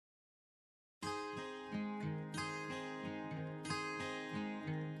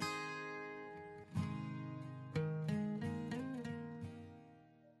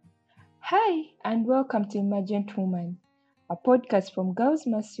Hi, and welcome to Emergent Woman, a podcast from Girls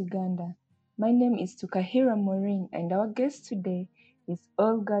Mass Uganda. My name is Tukahira Maureen, and our guest today is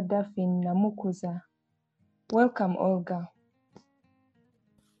Olgah Daphine Namukuza. Welcome, Olga.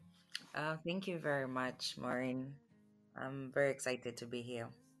 Thank you very much, Maureen. I'm very excited to be here.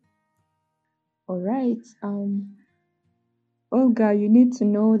 All right. Olga, you need to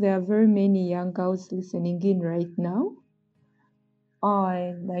know there are very many young girls listening in right now.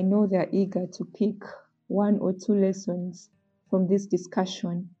 And I know they're eager to pick one or two lessons from this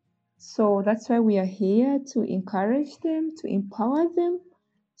discussion. So that's why we are here to encourage them, to empower them,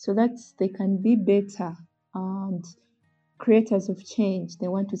 so that they can be better and creators of change they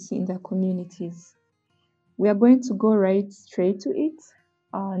want to see in their communities. We are going to go right straight to it.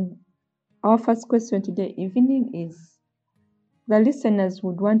 And our first question today evening is the listeners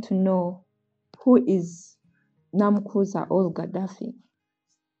would want to know who is Namukuza Olgah Daphine.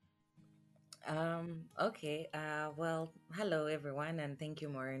 Hello everyone, and thank you,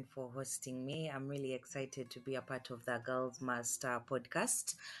 Maureen, for hosting me. I'm really excited to be a part of the Girls Master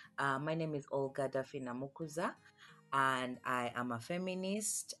podcast. My name is Olgah Daphine Namukuza, and I am a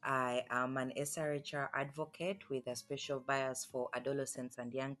feminist. I am an SRHR advocate with a special bias for adolescents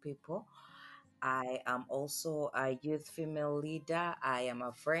and young people. I am also a youth female leader. I am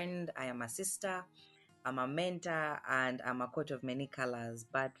a friend. I am a sister. I'm a mentor, and I'm a coat of many colors.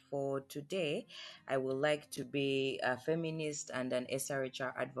 But for today, I would like to be a feminist and an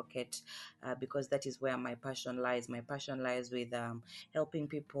SRHR advocate because that is where my passion lies. My passion lies with helping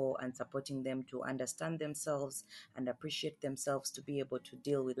people and supporting them to understand themselves and appreciate themselves to be able to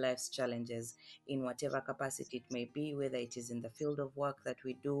deal with life's challenges in whatever capacity it may be, whether it is in the field of work that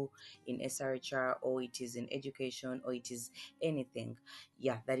we do in SRHR, or it is in education, or it is anything.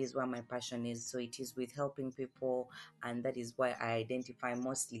 Yeah, that is where my passion is. So it is with helping people, and that is why I identify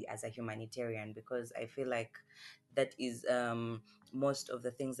mostly as a humanitarian, because I feel like that is most of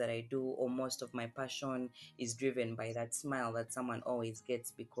the things that I do, or most of my passion is driven by that smile that someone always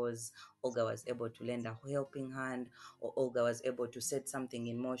gets because Olga was able to lend a helping hand, or Olga was able to set something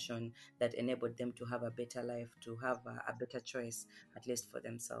in motion that enabled them to have a better life, to have a better choice, at least for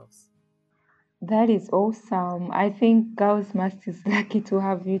themselves. That is awesome. I think Girls Must is lucky to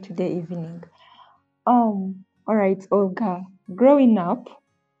have you today evening. All right, Olga. Growing up,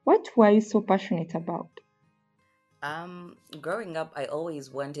 what were you so passionate about? Growing up, I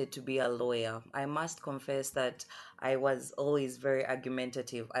always wanted to be a lawyer. I must confess that I was always very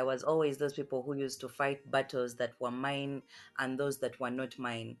argumentative. I was always those people who used to fight battles that were mine and those that were not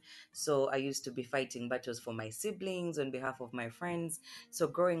mine. So I used to be fighting battles for my siblings on behalf of my friends. So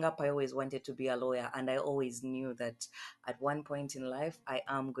growing up, I always wanted to be a lawyer, and I always knew that at one point in life, I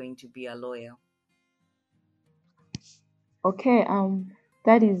am going to be a lawyer. Okay,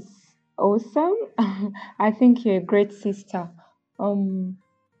 that is awesome. I think you're a great sister. Um,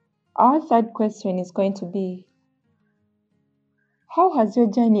 our third question is going to be, how has your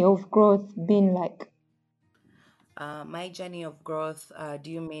journey of growth been like? My journey of growth,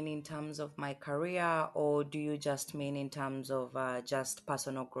 do you mean in terms of my career, or do you just mean in terms of just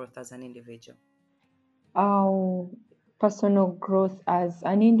personal growth as an individual? Our personal growth as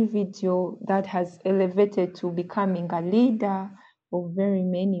an individual that has elevated to becoming a leader of very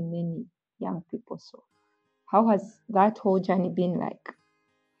many young people. So, how has that whole journey been like?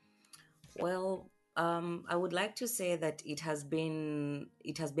 Well, I would like to say that it has been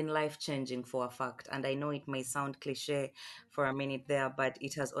life changing for a fact, and I know it may sound cliche for a minute there, but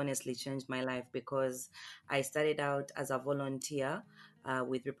it has honestly changed my life because I started out as a volunteer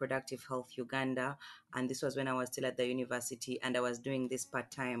with Reproductive Health Uganda, and this was when I was still at the university, and I was doing this part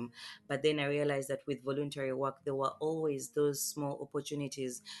time. But then I realized that with voluntary work, there were always those small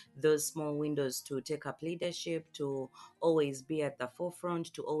opportunities, those small windows to take up leadership, to always be at the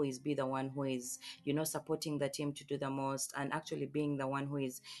forefront, to always be the one who is, supporting the team to do the most, and actually being the one who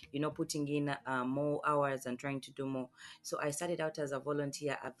is, putting in more hours and trying to do more. So I started out as a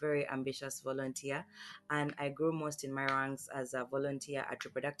volunteer, a very ambitious volunteer, and I grew most in my ranks as a volunteer at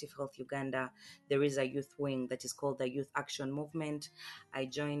Reproductive Health Uganda. There is a youth wing that is called the Youth Action Movement. I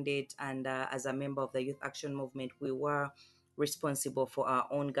joined it, and as a member of the Youth Action Movement, we were responsible for our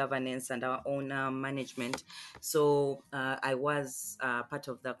own governance and our own management. So I was part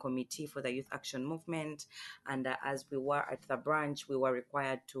of the committee for the Youth Action Movement. And as we were at the branch, we were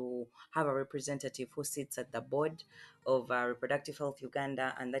required to have a representative who sits at the board of Reproductive Health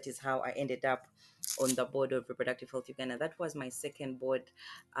Uganda, and that is how I ended up on the board of Reproductive Health Uganda. That was my second board,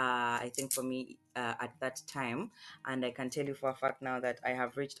 I think, for me at that time. And I can tell you for a fact now that I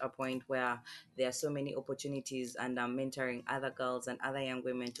have reached a point where there are so many opportunities, and I'm mentoring other girls and other young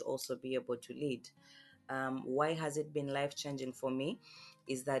women to also be able to lead. Why has it been life-changing for me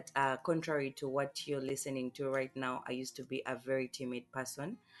is that contrary to what you're listening to right now, I used to be a very timid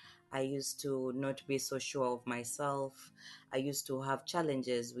person. I used to not be so sure of myself. I used to have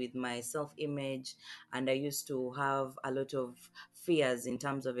challenges with my self-image, and I used to have a lot of fears in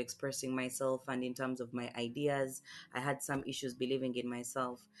terms of expressing myself and in terms of my ideas. I had some issues believing in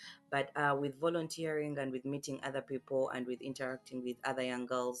myself. But with volunteering and with meeting other people and with interacting with other young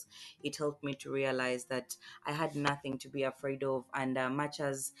girls, it helped me to realize that I had nothing to be afraid of. And much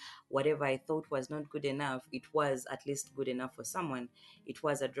as whatever I thought was not good enough, it was at least good enough for someone. It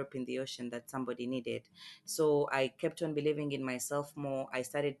was a drop in the ocean that somebody needed. So I kept on believing in myself more. I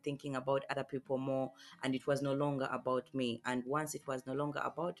started thinking about other people more, and it was no longer about me. And once it was no longer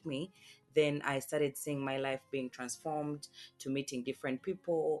about me, then I started seeing my life being transformed, to meeting different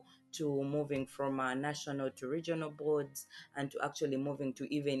people, to moving from national to regional boards, and to actually moving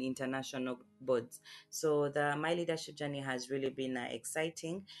to even international boards. So my leadership journey has really been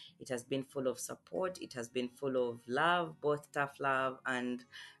exciting. It has been full of support. It has been full of love, both tough love and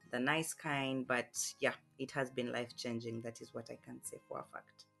the nice kind. But yeah, it has been life changing. That is what I can say for a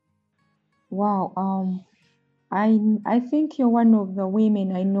fact. Wow. I think you're one of the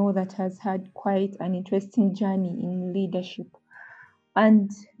women I know that has had quite an interesting journey in leadership.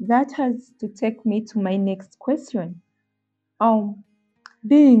 And that has to take me to my next question. Um,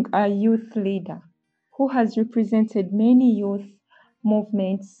 Being a youth leader who has represented many youth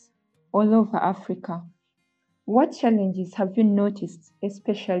movements all over Africa, what challenges have you noticed,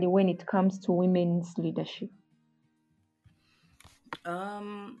 especially when it comes to women's leadership?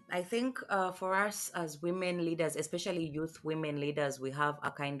 I think for us as women leaders, especially youth women leaders, we have a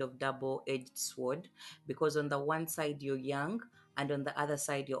kind of double-edged sword, because on the one side you're young, and on the other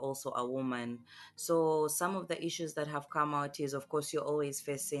side you're also a woman. So some of the issues that have come out is, of course, you're always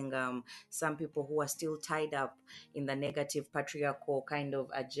facing some people who are still tied up in the negative patriarchal kind of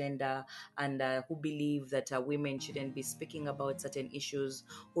agenda, and who believe that women shouldn't be speaking about certain issues,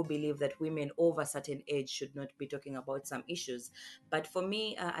 who believe that women over certain age should not be talking about some issues. But for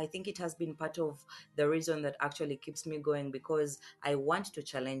me, I think it has been part of the reason that actually keeps me going, because I want to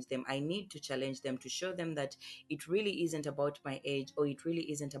challenge them. I need to challenge them to show them that it really isn't about my age, or it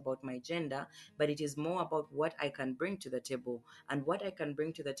really isn't about my gender, but it is more about what I can bring to the table. And what I can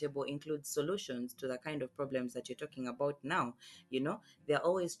bring to the table includes solutions to the kind of problems that you're talking about now. There are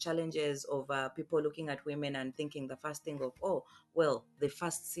always challenges of people looking at women and thinking the first thing of, oh, well, they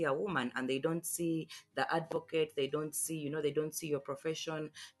first see a woman and they don't see the advocate, they don't see, they don't see your profession,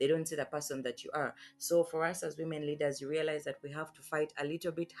 they don't see the person that you are. So for us as women leaders, you realize that we have to fight a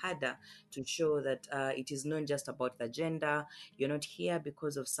little bit harder to show that it is not just about the gender. You're not here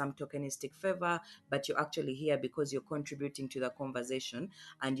because of some tokenistic favor, but you're actually here because you're contributing to the conversation,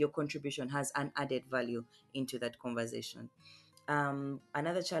 and your contribution has an added value into that conversation.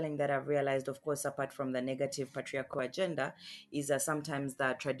 Another challenge that I've realized, of course, apart from the negative patriarchal agenda, is sometimes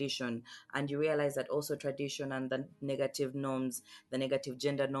the tradition. And you realize that also tradition and the negative norms, the negative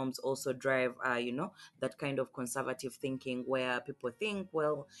gender norms also drive, that kind of conservative thinking, where people think,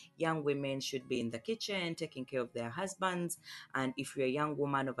 well, young women should be in the kitchen taking care of their husbands. And if you're a young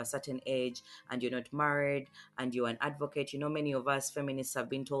woman of a certain age and you're not married and you're an advocate, many of us feminists have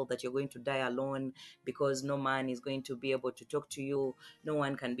been told that you're going to die alone, because no man is going to be able to talk to you, no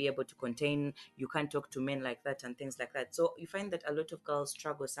one can be able to contain, you can't talk to men like that, and things like that. So you find that a lot of girls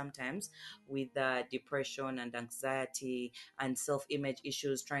struggle sometimes with depression and anxiety and self-image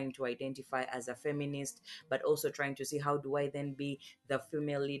issues, trying to identify as a feminist, but also trying to see, how do I then be the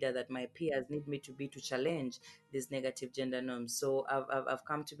female leader that my peers need me to be, to challenge these negative gender norms. So I've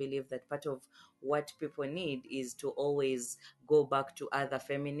come to believe that part of what people need is to always go back to other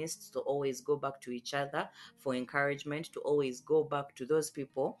feminists, to always go back to each other for encouragement, to always go back to those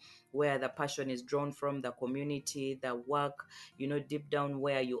people where the passion is drawn from, the community, the work, deep down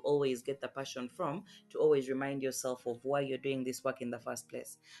where you always get the passion from, to always remind yourself of why you're doing this work in the first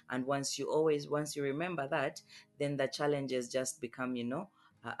place. And once you remember that, then the challenges just become,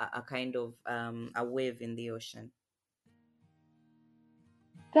 a kind of a wave in the ocean.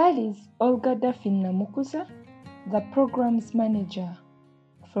 That is Olgah Daphine Namukuza, the Programs Manager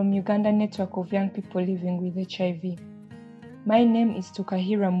from Uganda Network of Young People Living with HIV. My name is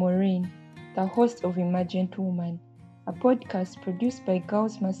Tukahira Maureen, the host of Emergent Woman, a podcast produced by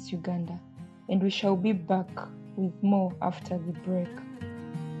Girls Must Uganda, and we shall be back with more after the break.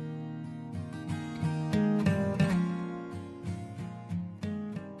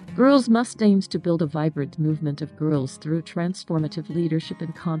 Girls Must aims to build a vibrant movement of girls through transformative leadership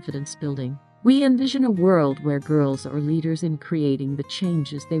and confidence building. We envision a world where girls are leaders in creating the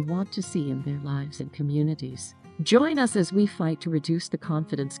changes they want to see in their lives and communities. Join us as we fight to reduce the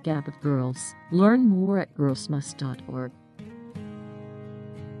confidence gap of girls. Learn more at girlsmust.org.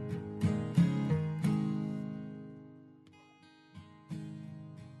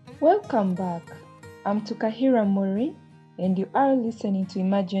 Welcome back. I'm Tukahira Mori, and you are listening to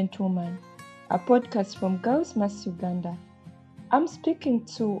Emergent Woman, a podcast from Girls Mass Uganda. I'm speaking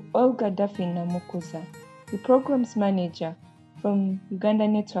to Olgah Daphine Namukuza, the programs manager from Uganda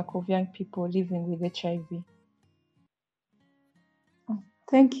Network of Young People Living with HIV.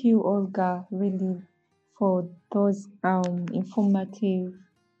 Thank you, Olga, really, for those informative,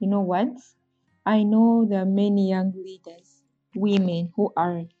 words. I know there are many young leaders, women who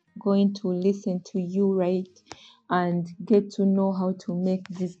are going to listen to you, right, and get to know how to make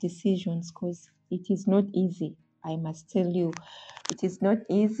these decisions because it is not easy. I must tell you, it is not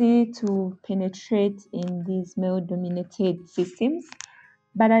easy to penetrate in these male-dominated systems.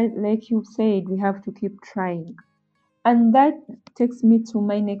 But like you said, we have to keep trying. And that takes me to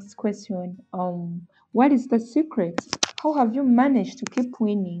my next question. What is the secret? How have you managed to keep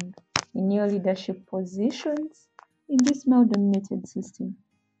winning in your leadership positions in this male-dominated system?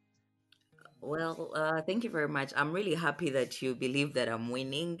 Well, thank you very much. I'm really happy that you believe that I'm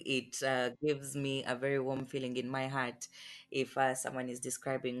winning. It gives me a very warm feeling in my heart if someone is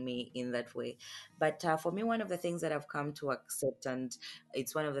describing me in that way. But for me, one of the things that I've come to accept, and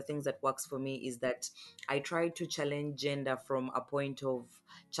it's one of the things that works for me, is that I try to challenge gender from a point of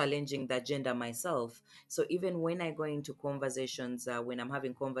challenging the gender myself. So even when I go into conversations, when I'm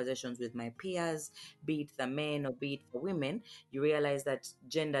having conversations with my peers, be it the men or be it the women, you realize that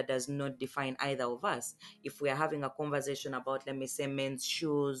gender does not define either of us. If we are having a conversation about, let me say, men's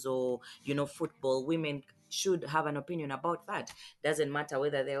shoes or, football, women should have an opinion about that. Doesn't matter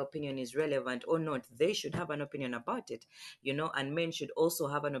whether their opinion is relevant or not, they should have an opinion about it, and men should also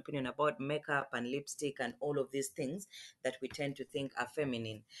have an opinion about makeup and lipstick and all of these things that we tend to think are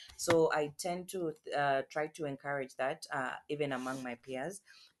feminine. So I tend to try to encourage that even among my peers.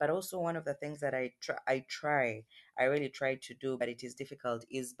 But also one of the things that I really try to do, but it is difficult,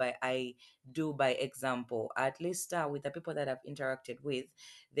 is I do by example. At least with the people that I've interacted with,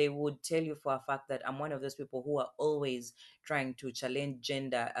 they would tell you for a fact that I'm one of those people who are always trying to challenge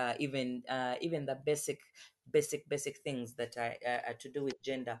gender, even the basic things that are to do with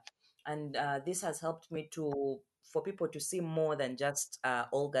gender. And this has helped me to for people to see more than just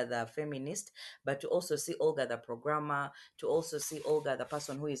Olga the feminist, but to also see Olga the programmer, to also see Olga the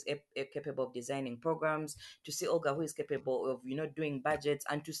person who is capable of designing programs, to see Olga who is capable of doing budgets,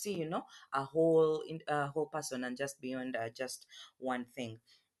 and to see a whole person and just beyond just one thing.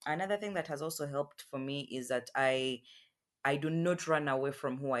 Another thing that has also helped for me is that I do not run away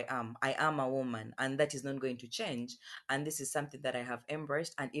from who I am. I am a woman, and that is not going to change. And this is something that I have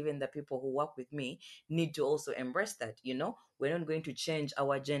embraced. And even the people who work with me need to also embrace that. We're not going to change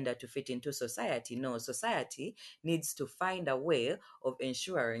our gender to fit into society. No, society needs to find a way of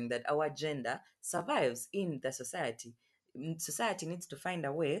ensuring that our gender survives in the society. Society needs to find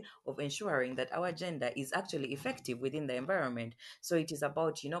a way of ensuring that our gender is actually effective within the environment. So it is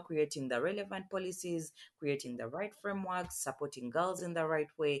about, creating the relevant policies, creating the right frameworks, supporting girls in the right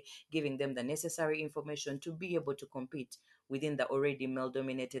way, giving them the necessary information to be able to compete within the already male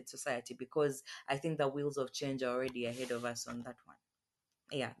dominated society, because I think the wheels of change are already ahead of us on that one.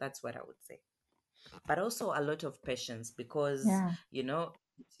 Yeah, that's what I would say. But also a lot of patience, because Yeah,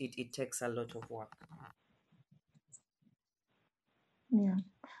 it takes a lot of work. yeah.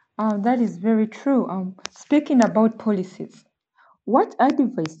 That is very true. Speaking about policies, what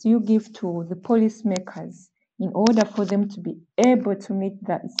advice do you give to the policymakers in order for them to be able to meet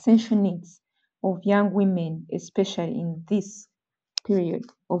the essential needs of young women, especially in this period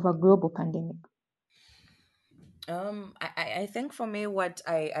of a global pandemic? I think for me, what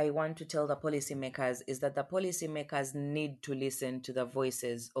I want to tell the policymakers is that the policymakers need to listen to the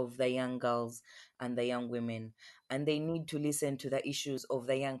voices of the young girls and the young women, and they need to listen to the issues of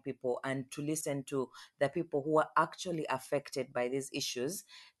the young people and to listen to the people who are actually affected by these issues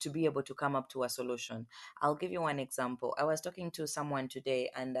to be able to come up to a solution. I'll give you one example. I was talking to someone today,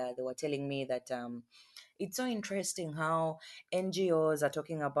 and they were telling me that it's so interesting how NGOs are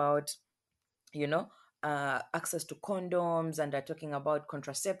talking about you know, access to condoms, and are talking about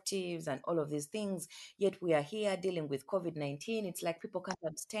contraceptives and all of these things. Yet we are here dealing with COVID-19. It's like people can't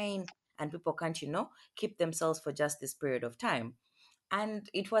abstain. and people can't, keep themselves for just this period of time. And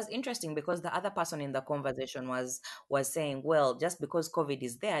it was interesting because the other person in the conversation was saying, well, just because COVID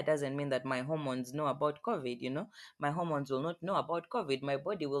is there doesn't mean that my hormones know about COVID. My hormones will not know about COVID, my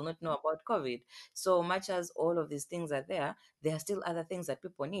body will not know about COVID. So much as all of these things are there are still other things that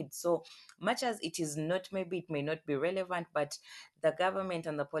people need. So much as it is not, maybe it may not be relevant, but the government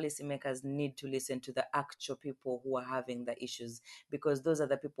and the policymakers need to listen to the actual people who are having the issues, because those are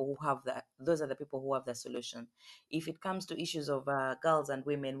the people who have the solution. If it comes to issues of girls and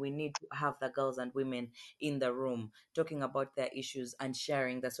women, we need to have the girls and women in the room talking about their issues and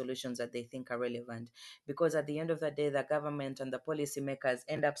sharing the solutions that they think are relevant. Because at the end of the day, the government and the policymakers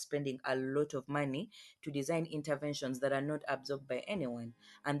end up spending a lot of money to design interventions that are not absorbed by anyone.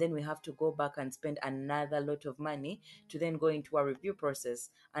 And then we have to go back and spend another lot of money to then go into a review process.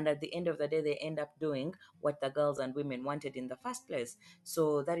 And at the end of the day, they end up doing what the girls and women wanted in the first place.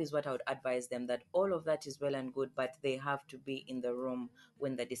 So that is what I would advise them, that all of that is well and good, but they have to be in the room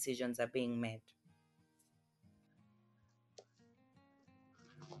when the decisions are being made.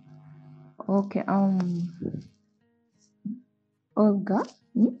 Okay, Olga,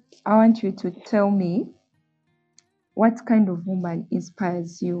 I want you to tell me what kind of woman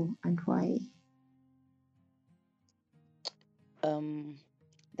inspires you and why.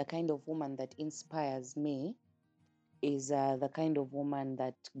 The kind of woman that inspires me is the kind of woman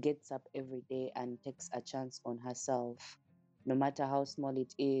that gets up every day and takes a chance on herself, no matter how small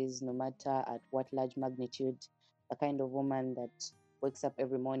it is, no matter at what large magnitude. The kind of woman that wakes up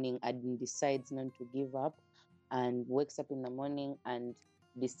every morning and decides not to give up, and wakes up in the morning and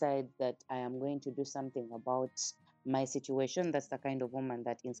decides that I am going to do something about my situation. That's the kind of woman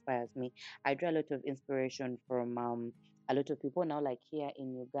that inspires me. I draw a lot of inspiration from a lot of people now, like here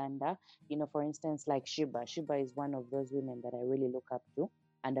in Uganda. For instance, like Shiba. Shiba is one of those women that I really look up to.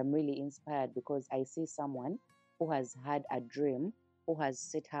 And I'm really inspired because I see someone who has had a dream, who has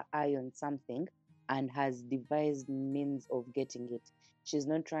set her eye on something and has devised means of getting it. She's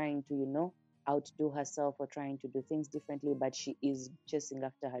not trying to, outdo herself or trying to do things differently, but she is chasing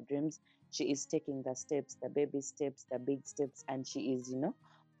after her dreams. She is taking the steps, the baby steps, the big steps, and she is,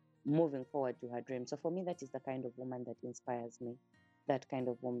 moving forward to her dream. So for me, that is the kind of woman that inspires me. That kind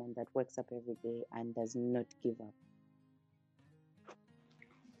of woman that wakes up every day and does not give up.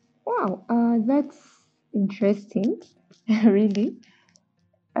 Wow, that's interesting, really.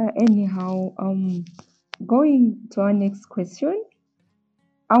 Anyhow, going to our next question,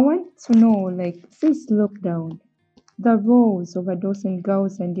 I want to know, like, since lockdown, the roles of adolescent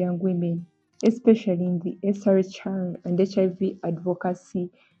girls and young women, especially in the SRHR and HIV advocacy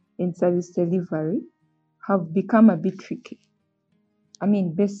and service delivery, have become a bit tricky. I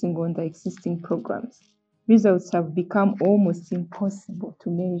mean, basing on the existing programs, results have become almost impossible to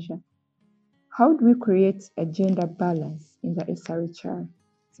measure. How do we create a gender balance in the SRHR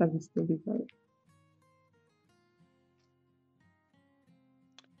service delivery?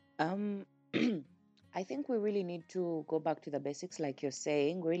 Um, I think we really need to go back to the basics, like you're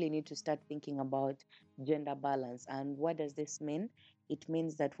saying. We really need to start thinking about gender balance. And what does this mean? It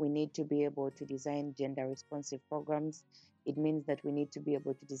means that we need to be able to design gender responsive programs. It means that we need to be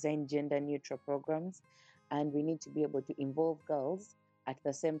able to design gender neutral programs. And we need to be able to involve girls at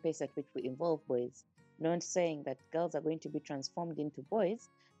the same pace at which we involve boys. Not saying that girls are going to be transformed into boys,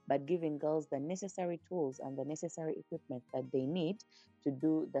 but giving girls the necessary tools and the necessary equipment that they need to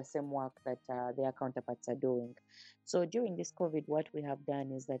do the same work that their counterparts are doing. So during this COVID, what we have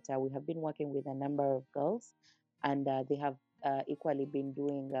done is that we have been working with a number of girls, and they have equally been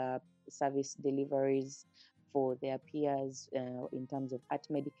doing service deliveries for their peers in terms of heart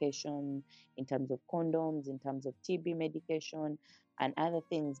medication, in terms of condoms, in terms of TB medication, and other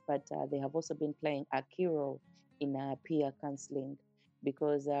things. But they have also been playing a key role in peer counseling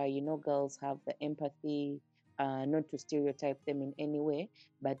because, girls have the empathy, not to stereotype them in any way,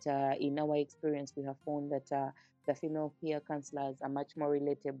 but in our experience, we have found that the female peer counselors are much more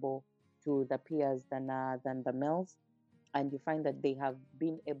relatable to the peers than the males, and you find that they have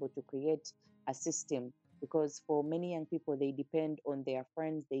been able to create a system, because for many young people, they depend on their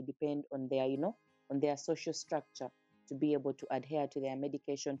friends, they depend on their, on their social structure to be able to adhere to their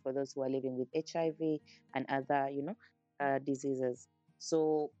medication for those who are living with HIV and other, diseases.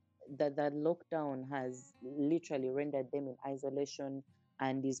 So the lockdown has literally rendered them in isolation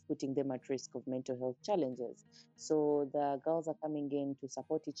and is putting them at risk of mental health challenges. So the girls are coming in to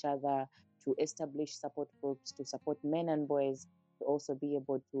support each other, to establish support groups, to support men and boys to also be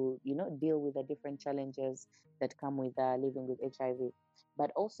able to, deal with the different challenges that come with living with HIV.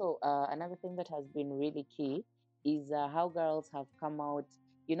 But also another thing that has been really key is how girls have come out,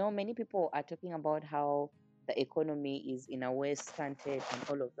 many people are talking about how the economy is in a way stunted and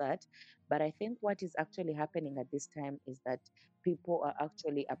all of that. But I think what is actually happening at this time is that people are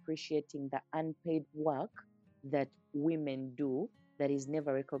actually appreciating the unpaid work that women do that is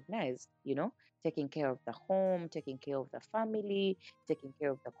never recognized, taking care of the home, taking care of the family, taking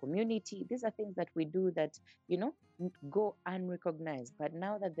care of the community. These are things that we do that, go unrecognized. But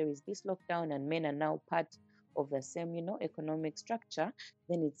now that there is this lockdown and men are now part of the same, economic structure,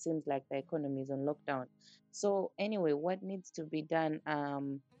 then it seems like the economy is on lockdown. So anyway, what needs to be done?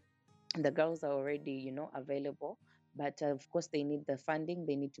 The girls are already, available, but of course they need the funding.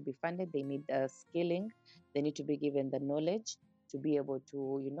 They need to be funded. They need the skilling. They need to be given the knowledge to be able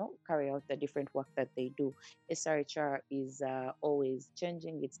to, carry out the different work that they do. SRHR is always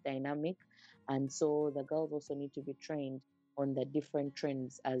changing. It's dynamic, and so the girls also need to be trained on the different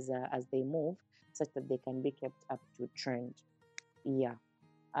trends as they move, such that they can be kept up to trend. Yeah.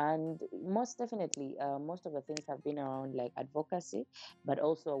 And most definitely, most of the things have been around like advocacy, but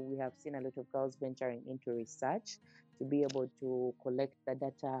also we have seen a lot of girls venturing into research to be able to collect the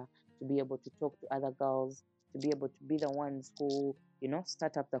data, to be able to talk to other girls, to be able to be the ones who,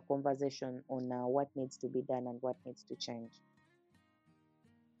 start up the conversation on what needs to be done and what needs to change.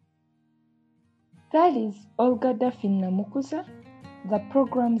 That is Olgah Daphine Namukuza, the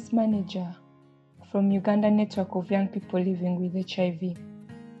Programs Manager from Uganda Network of Young People Living with HIV.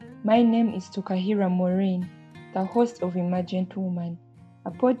 My name is Tukahira Maureen, the host of Emergent Woman,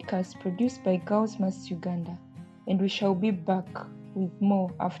 a podcast produced by Girls Must Uganda, and we shall be back with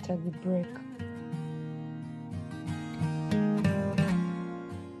more after the break.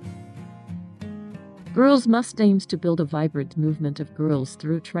 Girls Must aims to build a vibrant movement of girls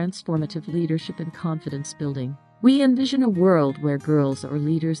through transformative leadership and confidence building. We envision a world where girls are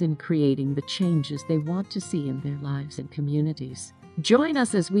leaders in creating the changes they want to see in their lives and communities. Join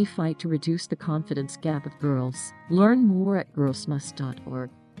us as we fight to reduce the confidence gap of girls. Learn more at girlsmust.org.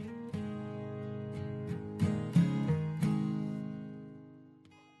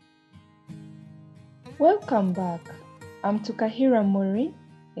 Welcome back. I'm Tukahira Maureen,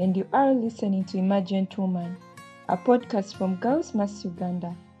 and you are listening to Emergent Woman, a podcast from Girls Must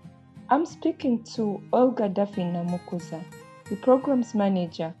Uganda. I'm speaking to Olgah Daphine Namukuza, the Programs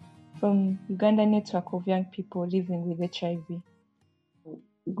Manager from Uganda Network of Young People Living with HIV.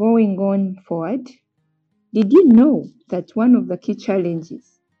 Going on forward, did you know that one of the key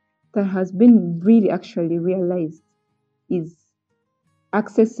challenges that has been really actually realized is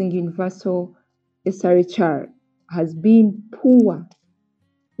accessing universal SRHR has been poor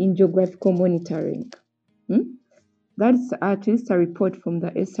in geographical monitoring? That's at least a report from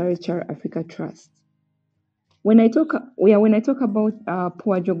the SRHR Africa Trust. When I talk about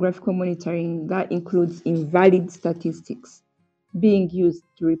poor geographical monitoring, that includes invalid statistics being used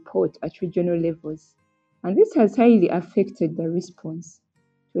to report at regional levels, and this has highly affected the response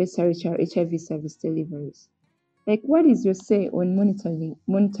to SRHR HIV service deliveries. Like, what is your say on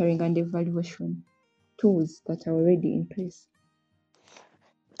monitoring and evaluation tools that are already in place?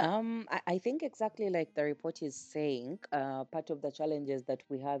 I think exactly like the report is saying, part of the challenges that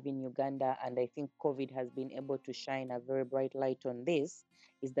we have in Uganda, and I think COVID has been able to shine a very bright light on this,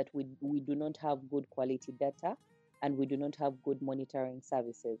 is that we do not have good quality data and we do not have good monitoring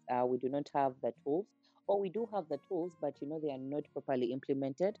services. We do not have the tools, or we do have the tools, but they are not properly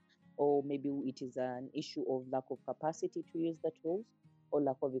implemented, or maybe it is an issue of lack of capacity to use the tools or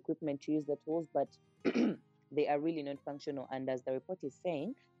lack of equipment to use the tools, but they are really not functional. And as the report is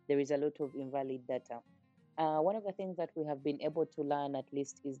saying, there is a lot of invalid data. One of the things that we have been able to learn, at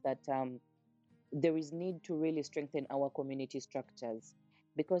least, is that there is need to really strengthen our community structures.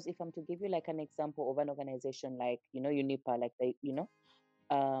 Because if I'm to give you like an example of an organization like UNYPA, like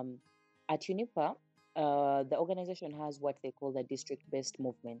at UNYPA, the organization has what they call the district-based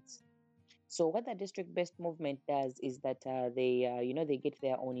movements. So what the district-based movement does is that they get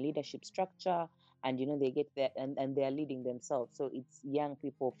their own leadership structure, and they get their and they are leading themselves. So it's young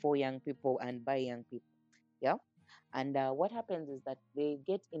people for young people and by young people. Yeah. And what happens is that they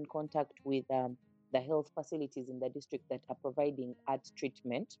get in contact with the health facilities in the district that are providing art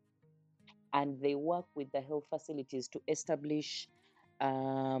treatment, and they work with the health facilities to establish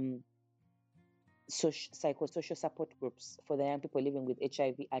psychosocial support groups for the young people living with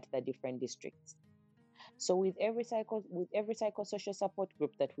HIV at the different districts. So with every psychosocial support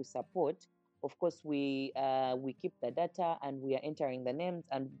group that we support, of course we keep the data and we are entering the names,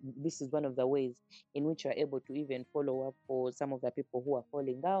 and this is one of the ways in which we are able to even follow up for some of the people who are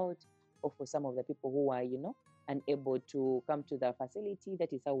falling out, or for some of the people who are and able to come to the facility.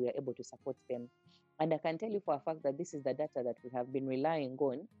 That is how we are able to support them. And I can tell you for a fact that this is the data that we have been relying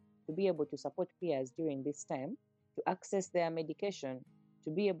on to be able to support peers during this time, to access their medication, to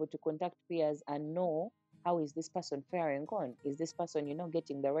be able to contact peers and know how is this person faring on? Is this person,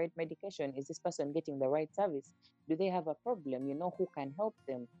 getting the right medication? Is this person getting the right service? Do they have a problem? Who can help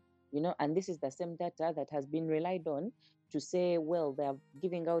them? And this is the same data that has been relied on to say, well, they're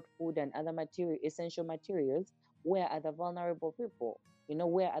giving out food and other essential materials. Where are the vulnerable people?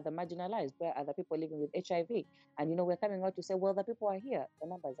 Where are the marginalized? Where are the people living with HIV? And, we're coming out to say, well, the people are here, the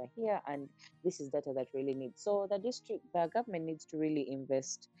numbers are here, and this is data that really needs. So the government needs to really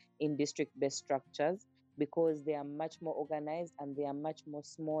invest in district-based structures because they are much more organized and they are much more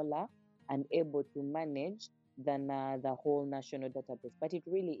smaller and able to manage than the whole national database. But it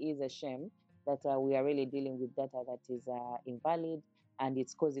really is a shame that we are really dealing with data that is invalid, and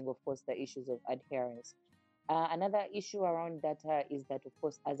it's causing, of course, the issues of adherence. Another issue around data is that, of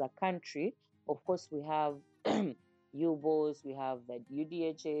course, as a country, of course, we have UBOs, we have the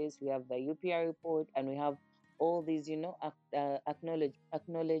UDHS, we have the UPR report, and we have all these,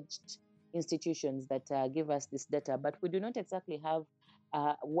 acknowledged institutions that give us this data. But we do not exactly have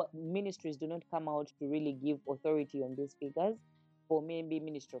what ministries do not come out to really give authority on these figures. For maybe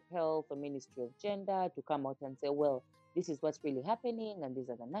Ministry of Health or Ministry of Gender to come out and say, well, this is what's really happening, and these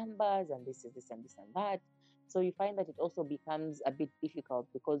are the numbers, and this is this and this and that. So you find that it also becomes a bit difficult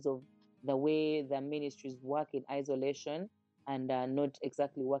because of the way the ministries work in isolation and not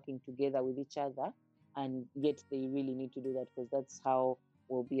exactly working together with each other. And yet they really need to do that because that's how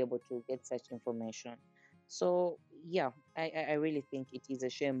we'll be able to get such information. So yeah, I really think it is a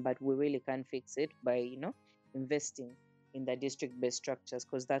shame, but we really can fix it by, investing in the district-based structures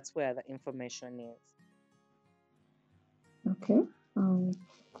because that's where the information is. Okay.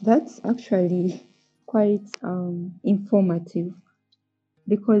 That's actually quite informative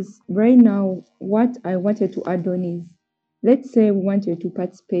because right now, what I wanted to add on is, let's say we wanted to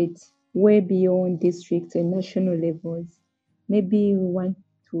participate way beyond district and national levels. Maybe we want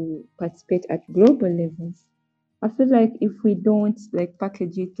to participate at global levels. I feel like if we don't like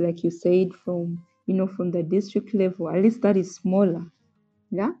package it like you said from the district level, at least that is smaller.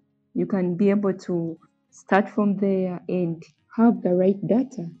 Yeah, you can be able to start from there and have the right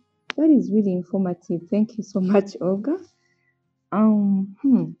data. That is really informative. Thank you so much, Olga. Um,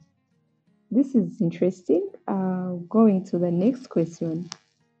 hmm, this is interesting. Going to the next question.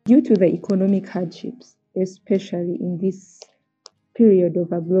 Due to the economic hardships, especially in this period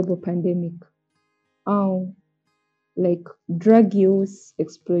of a global pandemic, um, like drug use,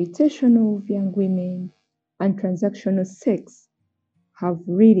 exploitation of young women, and transactional sex have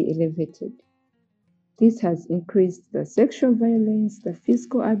really elevated. This has increased the sexual violence, the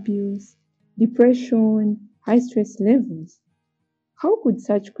physical abuse, depression, high stress levels. How could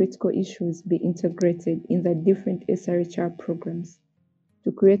such critical issues be integrated in the different SRHR programs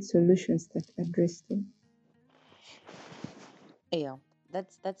to create solutions that address them? Yeah,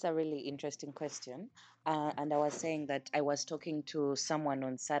 that's a really interesting question. And I was saying that I was talking to someone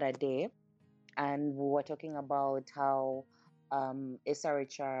on Saturday, and we were talking about how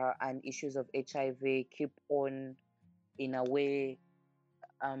SRHR and issues of HIV keep on, in a way,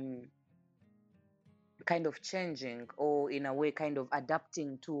 um, kind of changing, or in a way kind of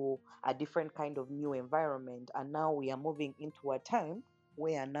adapting to a different kind of new environment. And now we are moving into a time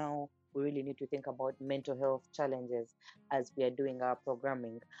where now we really need to think about mental health challenges as we are doing our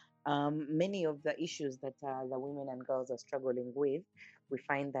programming. Many of the issues that the women and girls are struggling with, we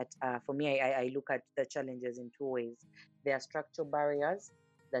find that for me, I look at the challenges in two ways. There are structural barriers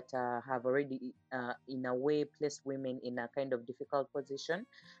that have already, in a way, placed women in a kind of difficult position.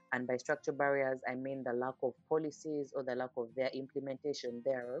 And by structural barriers, I mean the lack of policies or the lack of their implementation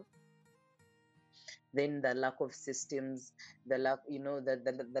thereof. Then the lack of systems, the lack,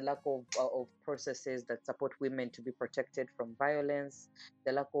 the lack of processes that support women to be protected from violence,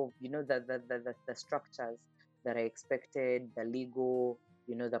 the lack of, the structures that are expected, the legal,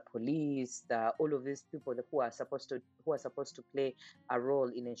 the police, all of these people who are supposed to play a role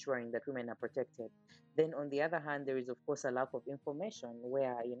in ensuring that women are protected. Then on the other hand, there is of course a lack of information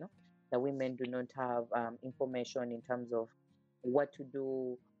where, the women do not have information in terms of what to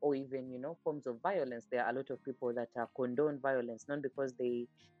do, or even, forms of violence. There are a lot of people that condone violence, not because they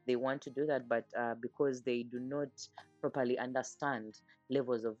want to do that, but because they do not properly understand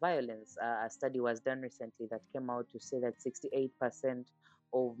levels of violence. A study was done recently that came out to say that 68%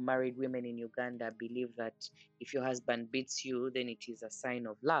 of married women in Uganda believe that if your husband beats you, then it is a sign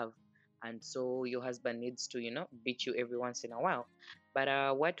of love, and so your husband needs to, beat you every once in a while.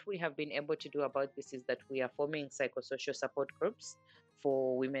 But what we have been able to do about this is that we are forming psychosocial support groups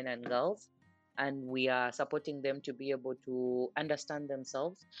for women and girls, and we are supporting them to be able to understand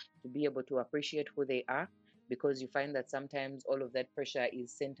themselves, to be able to appreciate who they are, because you find that sometimes all of that pressure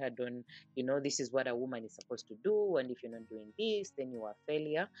is centered on, this is what a woman is supposed to do, and if you're not doing this, then you are a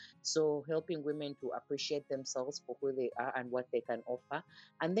failure. So helping women to appreciate themselves for who they are and what they can offer,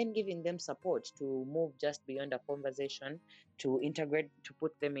 and then giving them support to move just beyond a conversation, to integrate, to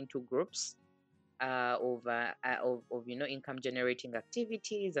put them into groups of income generating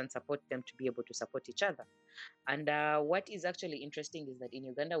activities, and support them to be able to support each other. And what is actually interesting is that in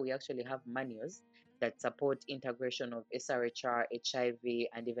Uganda we actually have manuals that support integration of SRHR, HIV,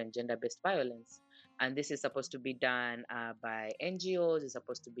 and even gender-based violence. And this is supposed to be done by NGOs, it's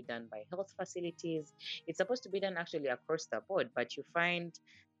supposed to be done by health facilities, it's supposed to be done actually across the board. But you find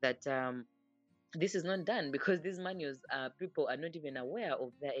that this is not done because these manuals, people are not even aware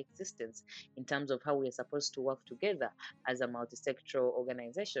of their existence in terms of how we are supposed to work together as a multi-sectoral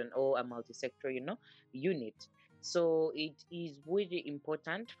organization or a multi-sectoral, unit. So it is really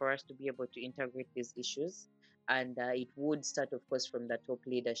important for us to be able to integrate these issues, and it would start, of course, from the top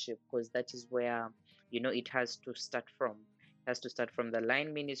leadership, because that is where it has to start from. It has to start from the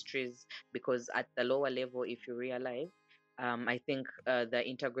line ministries, because at the lower level, if you realize, I think the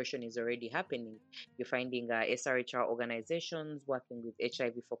integration is already happening. You're finding SRHR organizations working with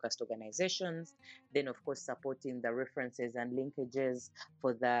HIV-focused organizations, then of course supporting the references and linkages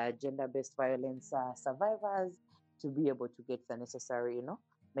for the gender-based violence survivors to be able to get the necessary,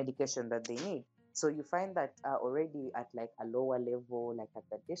 medication that they need. So you find that already at like a lower level, like at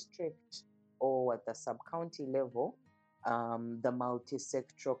the district or at the sub-county level, the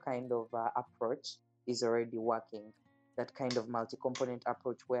multi-sectoral kind of approach is already working. That kind of multi-component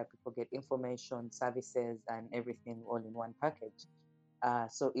approach where people get information, services, and everything all in one package.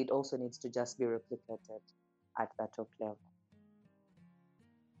 So it also needs to just be replicated at the top level.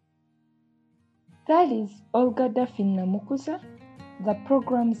 That is Olgah Daphine Namukuza, the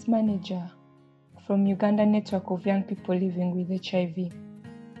Programs Manager from Uganda Network of Young People Living with HIV.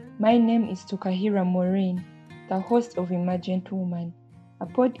 My name is Tukahira Maureen, the host of Emergent Woman, a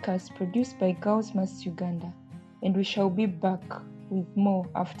podcast produced by Girls Must Uganda, and we shall be back with more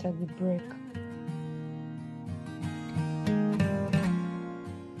after the break.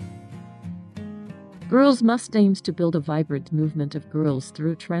 Girls Must aims to build a vibrant movement of girls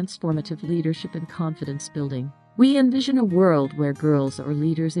through transformative leadership and confidence building. We envision a world where girls are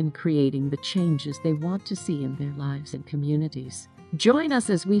leaders in creating the changes they want to see in their lives and communities. Join us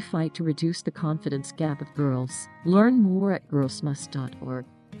as we fight to reduce the confidence gap of girls. Learn more at girlsmust.org.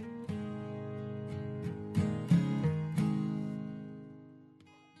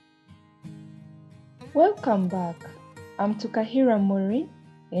 Welcome back. I'm Tukahira Maureen,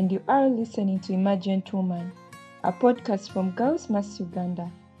 and you are listening to Emergent Woman, a podcast from Girls Must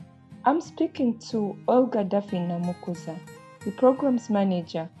Uganda. I'm speaking to Olgah Daphine Namukuza, the Programs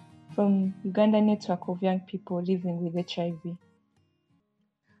Manager from Uganda Network of Young People Living with HIV.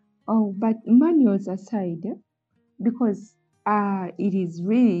 Oh, but manuals aside, because it is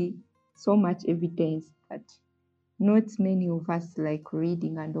really so much evidence that not many of us like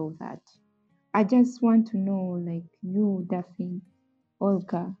reading and all that. I just want to know, like you, Daphine,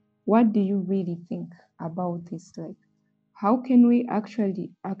 Olgah, what do you really think about this? Like, how can we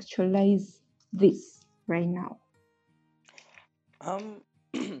actually actualize this right now?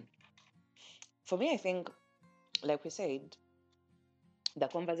 For me, I think, like we said, the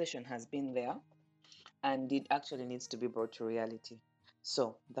conversation has been there, and it actually needs to be brought to reality.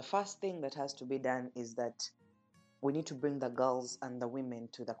 So the first thing that has to be done is that we need to bring the girls and the women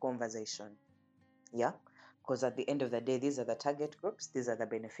to the conversation. Yeah, because at the end of the day, these are the target groups, these are the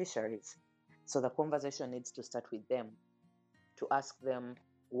beneficiaries. So the conversation needs to start with them, to ask them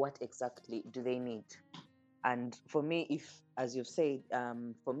what exactly do they need. And for me, if, as you've said,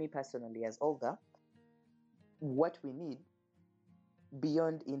 for me personally as Olgah, what we need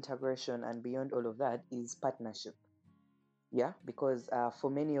beyond integration and beyond all of that is partnership. Yeah, because for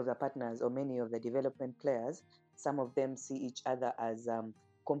many of the partners or many of the development players, some of them see each other as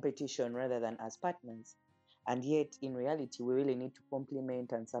competition rather than as partners. And yet, in reality, we really need to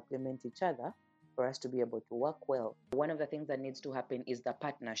complement and supplement each other for us to be able to work well. One of the things that needs to happen is the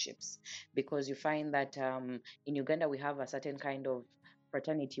partnerships, because you find that in Uganda, we have a certain kind of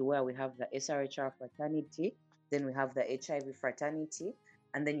fraternity where we have the SRHR fraternity, then we have the HIV fraternity,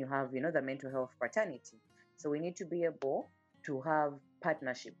 and then you have, the mental health fraternity. So we need to be able to have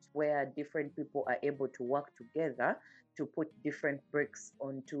partnerships where different people are able to work together to put different bricks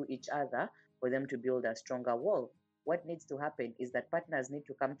onto each other for them to build a stronger wall. what needs to happen is that partners need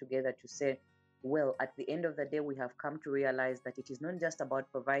to come together to say, well, at the end of the day, we have come to realize that it is not just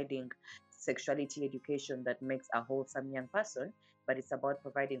about providing sexuality education that makes a wholesome young person, but it's about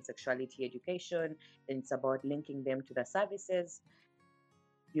providing sexuality education, and it's about linking them to the services,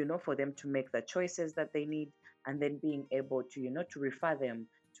 for them to make the choices that they need, and then being able to, to refer them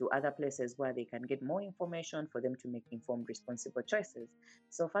to other places where they can get more information for them to make informed, responsible choices.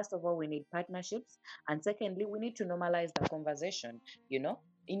 So, first of all, we need partnerships. And secondly, we need to normalize the conversation.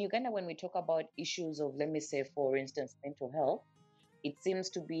 In Uganda, when we talk about issues of, let me say, for instance, mental health, it seems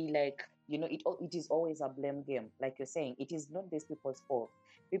to be like, it is always a blame game. Like you're saying, it is not these people's fault.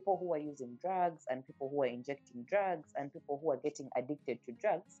 People who are using drugs and people who are injecting drugs and people who are getting addicted to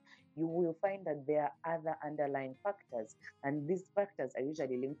drugs, you will find that there are other underlying factors. And these factors are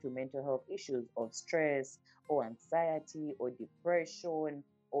usually linked to mental health issues of stress or anxiety or depression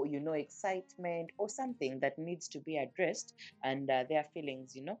or, excitement or something that needs to be addressed. And their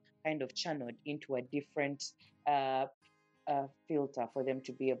feelings, kind of channeled into a different uh, filter for them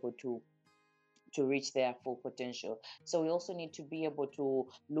to be able to reach their full potential. So we also need to be able to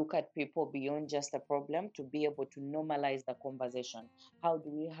look at people beyond just a problem, to be able to normalize the conversation. How do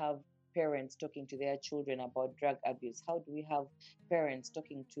we have parents talking to their children about drug abuse? How do we have parents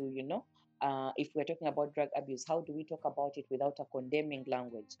talking to, if we're talking about drug abuse, how do we talk about it without a condemning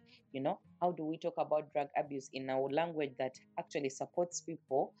language? How do we talk about drug abuse in our language that actually supports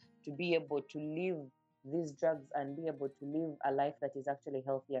people to be able to live these drugs and be able to live a life that is actually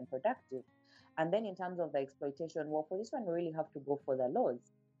healthy and productive? And then in terms of the exploitation, well, for this one, we really have to go for the laws.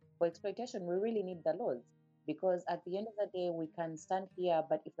 For exploitation, we really need the laws, because at the end of the day, we can stand here,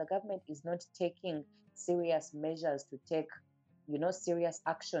 but if the government is not taking serious measures to take, serious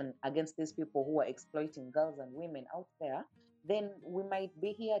action against these people who are exploiting girls and women out there, then we might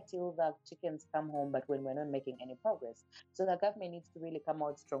be here till the chickens come home, but when we're not making any progress. So the government needs to really come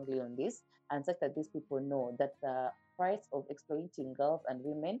out strongly on this and such that these people know that the price of exploiting girls and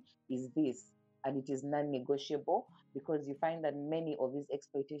women is this, and it is non-negotiable, because you find that many of these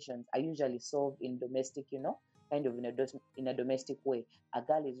exploitations are usually solved in domestic, kind of in a domestic way. A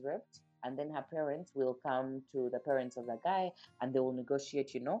girl is raped, and then her parents will come to the parents of the guy and they will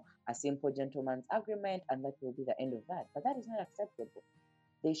negotiate, a simple gentleman's agreement, and that will be the end of that. But that is not acceptable.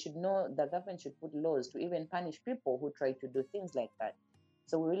 They should know, the government should put laws to even punish people who try to do things like that.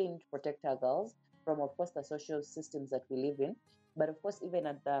 So we really need to protect our girls from, of course, the social systems that we live in. But of course, even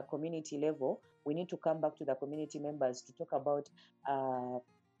at the community level, we need to come back to the community members to talk about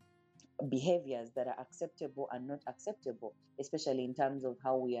behaviors that are acceptable and not acceptable, especially in terms of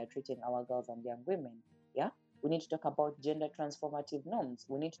how we are treating our girls and young women. Yeah, we need to talk about gender transformative norms.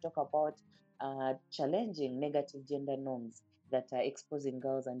 We need to talk about challenging negative gender norms that are exposing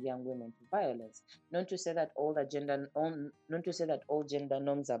girls and young women to violence. Not to say that not to say that all gender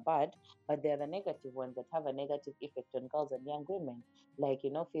norms are bad, but they are the negative ones that have a negative effect on girls and young women, like,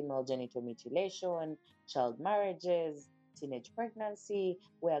 female genital mutilation, child marriages, teenage pregnancy,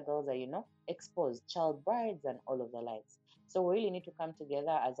 where girls are, exposed, child brides, and all of the likes. So we really need to come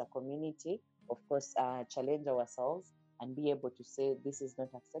together as a community, of course, challenge ourselves and be able to say this is not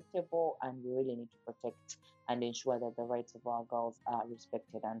acceptable, and we really need to protect and ensure that the rights of our girls are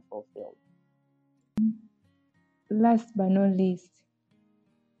respected and fulfilled. Last but not least,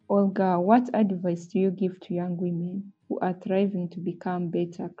 Olga, what advice do you give to young women who are thriving to become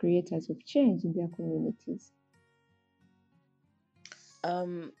better creators of change in their communities?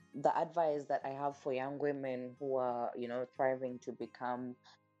 The advice that I have for young women who are, thriving to become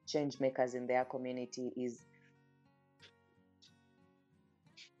change makers in their community is,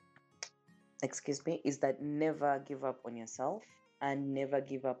 is that never give up on yourself and never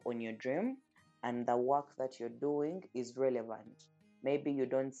give up on your dream. And the work that you're doing is relevant. Maybe you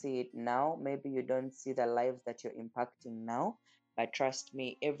don't see it now, maybe you don't see the lives that you're impacting now, but trust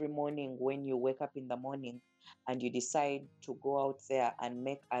me, every morning when you wake up in the morning and you decide to go out there and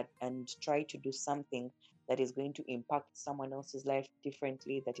and try to do something that is going to impact someone else's life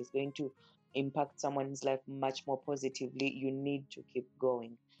differently, that is going to impact someone's life much more positively, you need to keep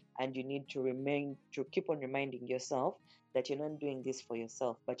going. And you need to keep on reminding yourself that you're not doing this for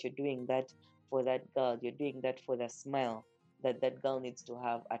yourself, but you're doing that for that girl. You're doing that for the smile that that girl needs to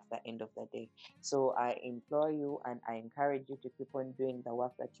have at the end of the day. So I implore you and I encourage you to keep on doing the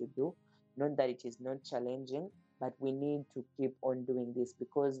work that you do. Not that it is not challenging, but we need to keep on doing this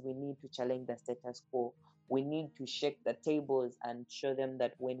because we need to challenge the status quo. We need to shake the tables and show them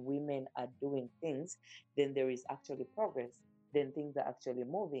that when women are doing things, then there is actually progress, then things are actually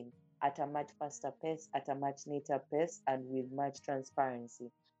moving at a much faster pace, at a much neater pace, and with much transparency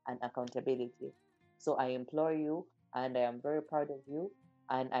and accountability. So I implore you, and I am very proud of you.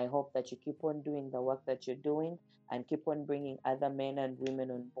 And I hope that you keep on doing the work that you're doing and keep on bringing other men and women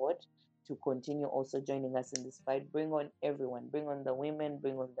on board to continue also joining us in this fight. Bring on everyone, bring on the women,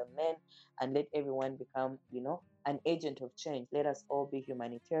 bring on the men, and let everyone become, an agent of change. Let us all be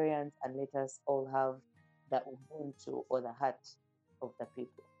humanitarians, and let us all have the Ubuntu, or the heart of the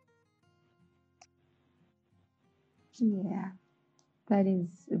people. Yeah, that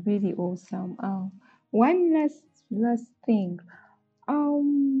is really awesome. One last thing.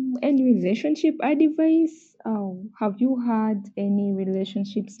 Any relationship advice? Have you had any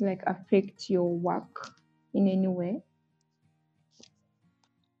relationships like affect your work in any way?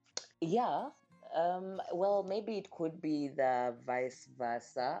 Yeah. Well, maybe it could be the vice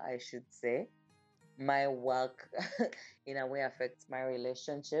versa, I should say. My work in a way affects my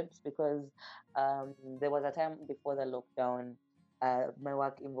relationships, because there was a time before the lockdown. My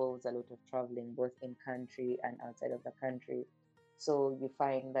work involves a lot of traveling, both in country and outside of the country. So you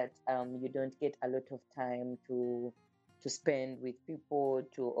find that you don't get a lot of time to spend with people,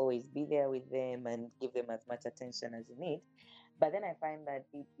 to always be there with them and give them as much attention as you need. But then I find that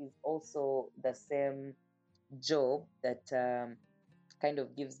it is also the same job that kind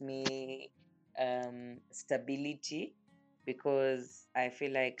of gives me stability, because I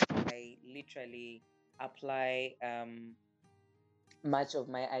feel like I literally apply much of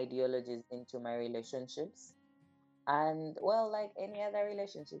my ideologies into my relationships. And well, like any other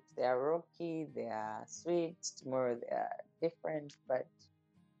relationships, they are rocky, they are sweet, tomorrow they are different. But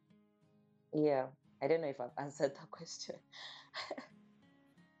yeah, I don't know if I've answered the question.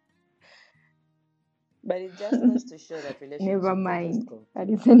 But it just goes to show that Never relationships are just mind. That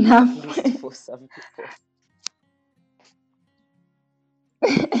is complicated, at enough. least for some people.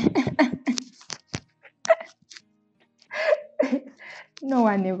 No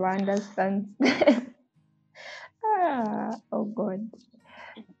one ever understands. Oh God.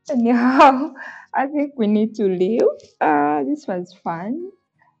 Anyhow, I think we need to leave. This was fun.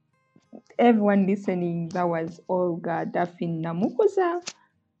 Everyone listening, that was Olgah Daphine Namukuza.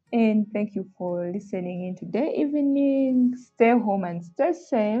 And thank you for listening in today evening. Stay home and stay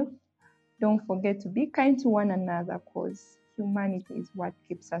safe. Don't forget to be kind to one another, because humanity is what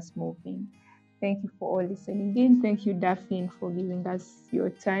keeps us moving. Thank you for all listening in. Thank you, Daphne, for giving us your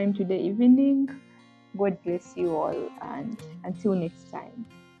time today evening. God bless you all, and until next time.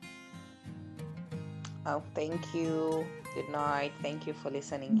 Oh, thank you. Good night. Thank you for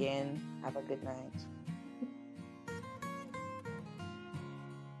listening in. Have a good night.